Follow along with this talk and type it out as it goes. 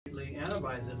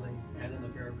unadvisedly and in the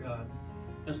fear of God.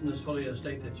 It's in this holy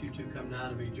estate that you two come now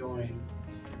to be joined.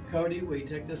 Cody, will you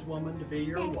take this woman to be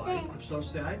your wife? If so,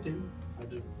 say I do. I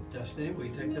do. Destiny, will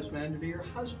you take this man to be your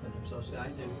husband? If so, say I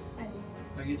do. I do.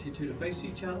 I'll get you two to face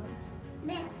each other.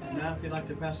 And now if you'd like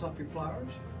to pass off your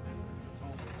flowers,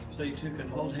 so you two can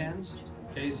hold hands,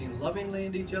 gazing lovingly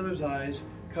into each other's eyes.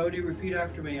 Cody, repeat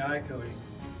after me. I, Cody.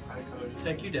 I, Cody.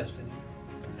 Take you, Destiny.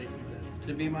 Take you, Destiny.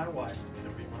 To be my wife.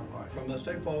 To be my wife. From this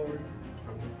day forward.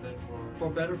 From this day forward. For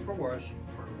better, for worse.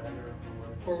 For better or for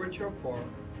worse. For richer or poor.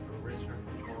 For richer or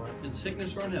for poor. In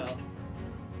sickness or in health.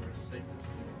 For sickness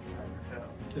or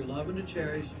health. To love and to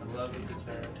cherish. To love and to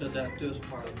cherish. Till death do us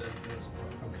part. Till death do us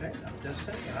part. Okay, now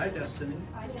Destiny. I, Destiny.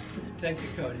 I Destiny. Take you,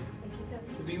 Cody. Thank you,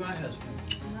 Cody. To be my husband.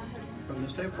 I'm not husband. From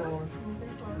this day forward. From this day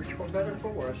forward. For better,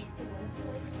 for worse. For better, for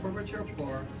worse. For richer or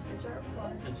poor. Richer or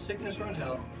poor. In sickness or in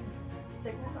health.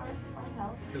 Sickness or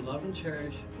health. To love and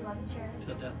cherish. To love and cherish.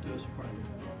 Till death do us part.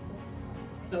 Until death does us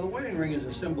part. Now the wedding ring is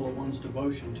a symbol of one's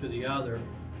devotion to the other,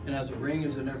 and as a ring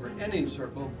is a never-ending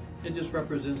circle, it just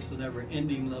represents the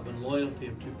never-ending love and loyalty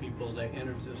of two people as they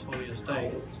enter this holy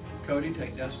estate. Cody,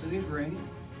 take Destiny's ring,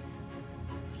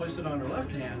 place it on her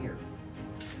left hand,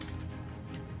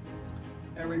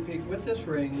 and repeat, with this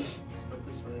ring, With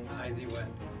this ring. I thee wed.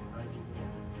 I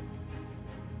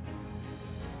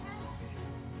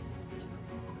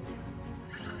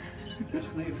do.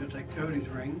 Destiny, if you'll take Cody's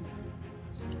ring,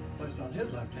 place it on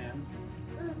his left hand,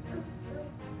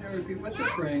 and repeat, with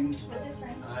this ring, With this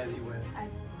ring. I thee wed.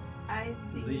 I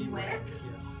thee wed.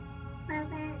 Yes.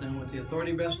 And with the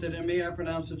authority vested in me, I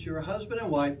pronounce that you are husband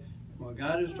and wife. While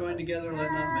God has joined together,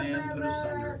 let not man put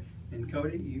asunder. And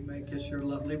Cody, you may kiss your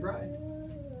lovely bride.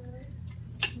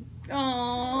 See,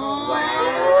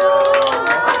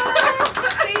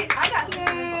 I got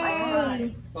sentiments on my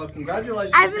mind. Well,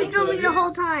 congratulations. I've been to the two of filming the you.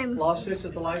 whole time. Lawsuits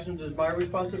at the license is my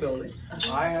responsibility.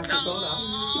 I have to fill it out.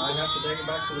 I have to take it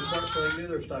back to the clerk so they can do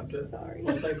their stuff to it. Sorry.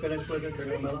 Once they finish with it, they're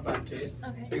going to mail it back to you.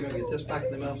 Okay. So you're going to get this back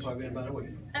in the mail probably in about a week.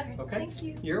 Okay. Okay? Thank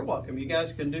you. You're welcome. You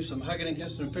guys can do some hugging and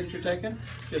kissing and picture taking.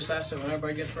 Just ask that when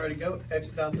everybody gets ready to go,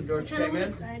 exit out the door that you came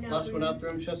in. Last one out the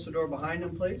room shuts the door behind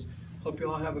them, please. Hope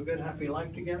you all have a good, happy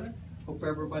life together. Hope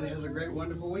everybody has a great,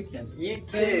 wonderful weekend. You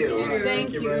too.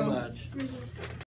 Thank you very much.